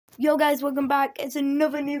Yo guys, welcome back. It's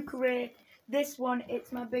another new career. This one,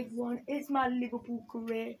 it's my big one. It's my Liverpool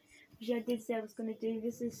career, which I did say I was going to do.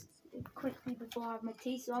 This is quickly before I have my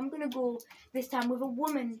tea. So I'm going to go this time with a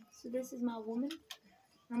woman. So this is my woman.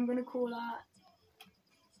 I'm going to call her...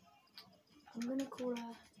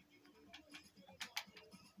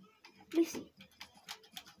 Lucy.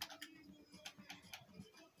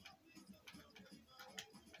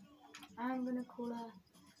 I'm going to call her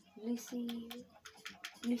Lucy...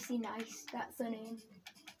 Lucy Nice, that's her name.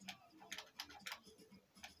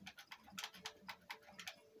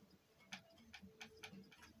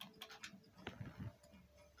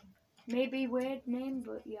 Maybe weird name,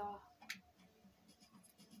 but yeah.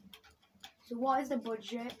 So what is the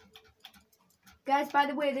budget? Guys, by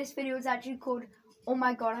the way, this video is actually called, oh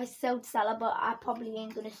my god, I sold Salah, but I probably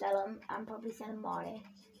ain't going to sell him. I'm probably selling Mane.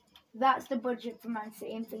 That's the budget for Man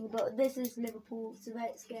City and thing, but this is Liverpool, so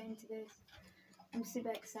let's get into this. I'm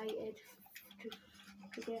super excited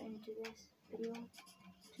to get into this video.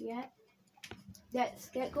 So yeah, let's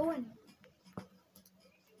get going.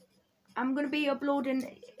 I'm going to be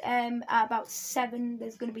uploading at about 7.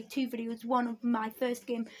 There's going to be 2 videos. One of my first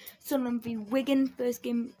game, Sunderland v Wigan, first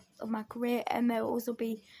game of my career. And there'll also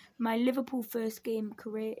be my Liverpool first game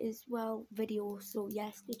career as well video. So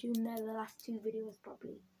yes, stay tuned there. The last 2 videos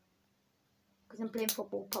probably. Because I'm playing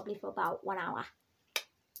football probably for about 1 hour.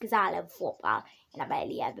 Because I love football and I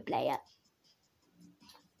barely ever play it.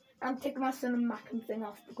 I'm taking my son and Mac and thing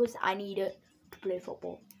off because I need it to play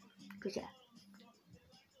football. Because yeah.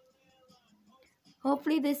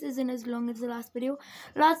 Hopefully this isn't as long as the last video.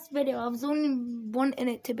 Last video I was only wanting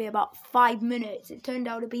it to be about 5 minutes. It turned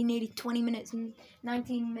out to be nearly 20 minutes and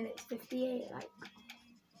 19 minutes 58. Like,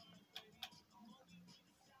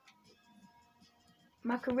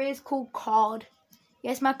 my career is called Card.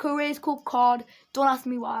 Yes, my career is called Card. Don't ask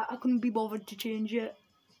me why. I couldn't be bothered to change it.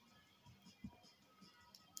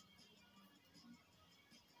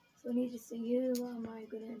 So I need to see who am I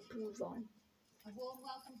going to improve on. A warm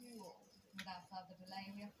welcome to you all. Without further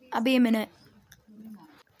delay, we are pleased. I'll be a minute.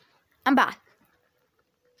 I'm back.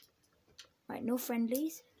 Right, no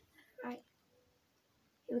friendlies. Right,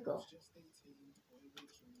 here we go.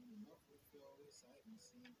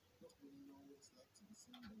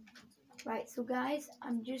 Right, so guys,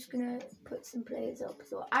 I'm just gonna put some players up.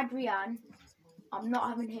 So Adrian, I'm not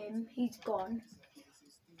having him. He's gone.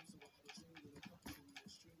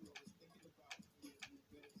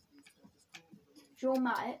 Joe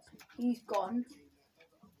Matip, he's gone.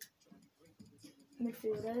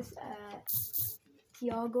 Midfielders,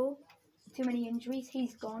 Thiago, too many injuries,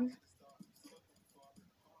 he's gone.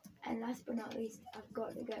 And last but not least, I'm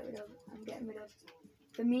getting rid of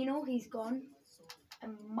Firmino, he's gone.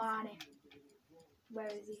 And Mane, where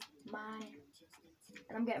is he? Mane.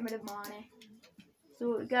 And I'm getting rid of Mane.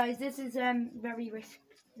 So guys, this is very risky.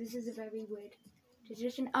 This is a very weird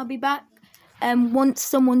decision. I'll be back once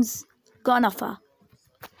someone's got an offer.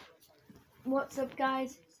 What's up,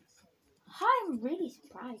 guys? Hi, I'm really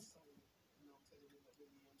surprised.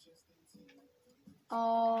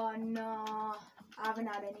 Oh no, I haven't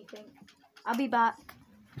had anything. I'll be back.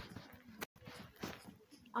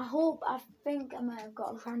 I think I might have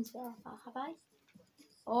got a transfer offer, have I?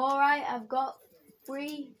 Alright, I've got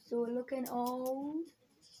 3, so we're looking, so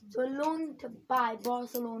a loan to buy.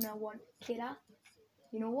 Barcelona want Kidder.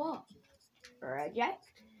 You know what? Reject.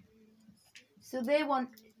 So they want,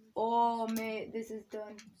 oh mate, this is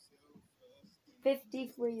done.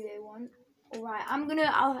 53 they want. Alright, I'm gonna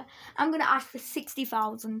ask for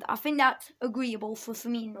 60,000. I think that's agreeable for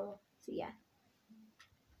Firmino. So yeah.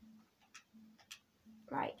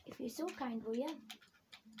 Right, if you're so kind, will you?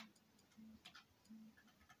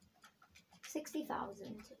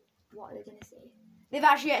 60,000. What are they gonna say? They've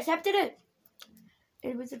actually accepted it.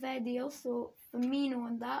 It was a fair deal, so Firmino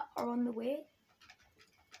and that are on the way.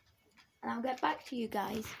 And I'll get back to you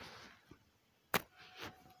guys.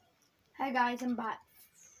 Hey guys, I'm back.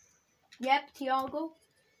 Yep,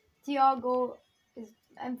 Thiago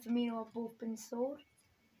and Firmino have both been sold.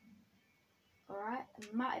 Alright, and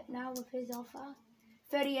Matip now with his offer.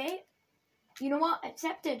 38. You know what?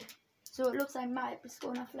 Accepted. So it looks like Matip is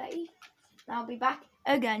going off Letty. And I'll be back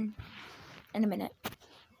again in a minute.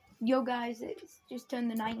 Yo guys, it's just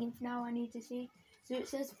turned the 19th now. I need to see. So it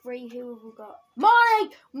says free. Who have we got?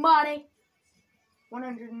 Money!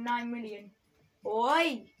 109 million.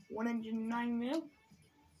 Oi! 109 mil.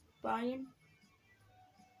 Buying.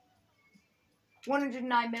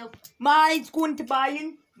 109 mil. Money's going to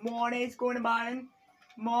Bayern. Money's going to Bayern.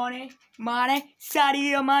 Mane,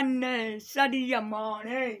 Sadio Mane.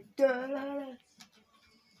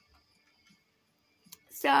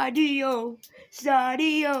 Sadio,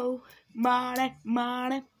 Sadio, Mane,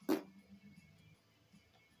 Mane.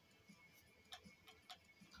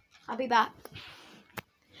 I'll be back.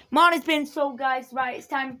 Mane's been sold, guys. Right, it's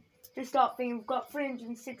time to start thinking. We've got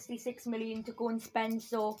 366 million to go and spend,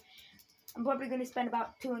 so I'm probably going to spend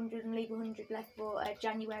about 200 and leave 100 left for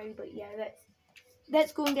January. But yeah,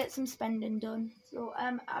 let's go and get some spending done. So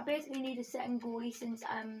I basically need a second goalie since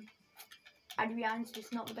Adrian's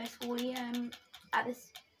just not the best goalie. At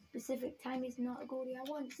this specific time, he's not a goalie I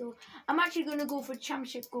want. So I'm actually going to go for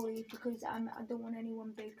championship goalie because I don't want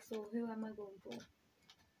anyone big. So who am I going for?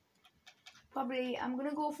 Probably I'm going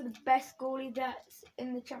to go for the best goalie that's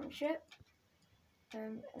in the championship.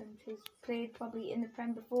 And has played probably in the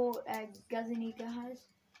Prem before. Gazzaniga has.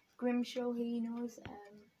 Grimshaw, he knows.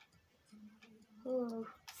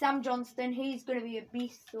 Sam Johnston, he's going to be a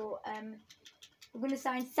beast. So we're going to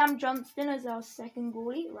sign Sam Johnston as our second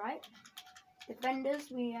goalie, right?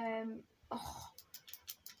 Defenders, we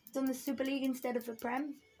done the Super League instead of the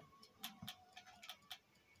Prem.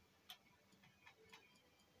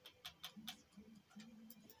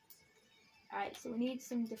 Alright, so we need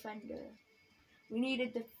some defender. We need a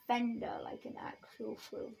defender, like an actual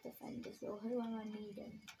full defender. So who am I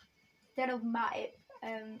needing? Instead of Matip,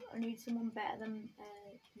 I need someone better than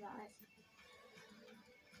Matip.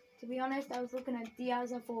 To be honest, I was looking at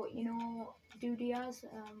Diaz. I thought, you know, do Diaz.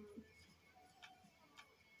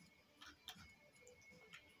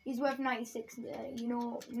 He's worth 96.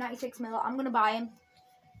 96 mil. I'm gonna buy him.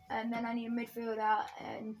 And then I need a midfielder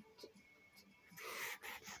and.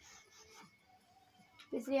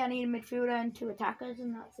 Basically, I need a midfielder and 2 attackers,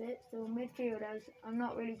 and that's it. So midfielders, I'm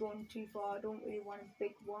not really going too far. I don't really want a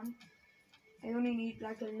big one. I only need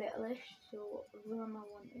like a littleish. So who am I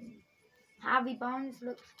wanting? Harvey Barnes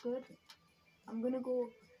looks good. I'm gonna go.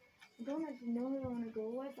 I don't actually know who I want to go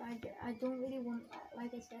with. I don't really want,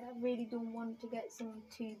 like I said, I really don't want to get someone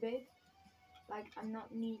too big. Like I'm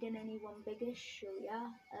not needing anyone biggish. So yeah,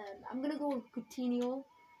 I'm gonna go with Coutinho.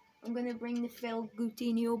 I'm gonna bring the Phil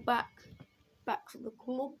Coutinho back to the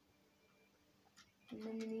club. And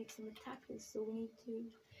then we need some attackers, so we need to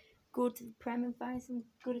go to the Prem and find some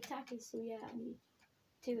good attackers. So yeah, I need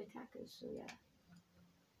 2 attackers. So yeah,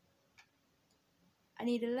 I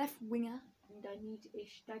need a left winger and I need a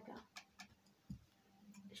striker.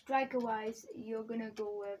 Striker wise, you're gonna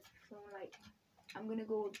go with someone like, I'm gonna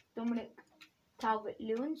go with Dominic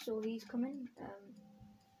Calvert-Lewin, so he's coming.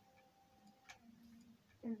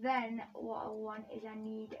 And then what I want is I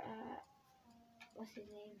need what's his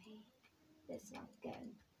name here? Let's not get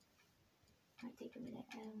him. Might take a minute.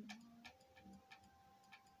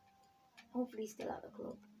 Hopefully he's still at the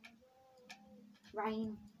club.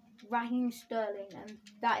 Raheem Sterling, and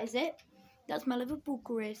that is it. That's my Liverpool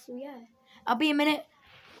career. So yeah, I'll be a minute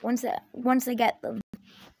once I get them.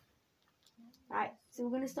 Right, so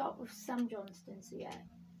we're gonna start with Sam Johnston. So yeah,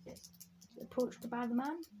 just approached by the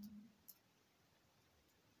man.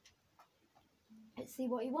 Let's see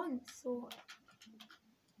what he wants. So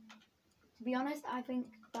to be honest, I think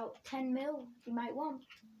about 10 mil he might want.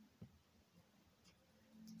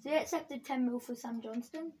 So he accepted 10 mil for Sam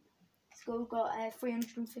Johnston. So we've got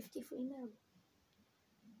 353 mil.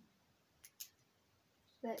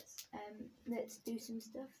 Let's do some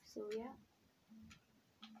stuff. So yeah,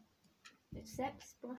 accept, splash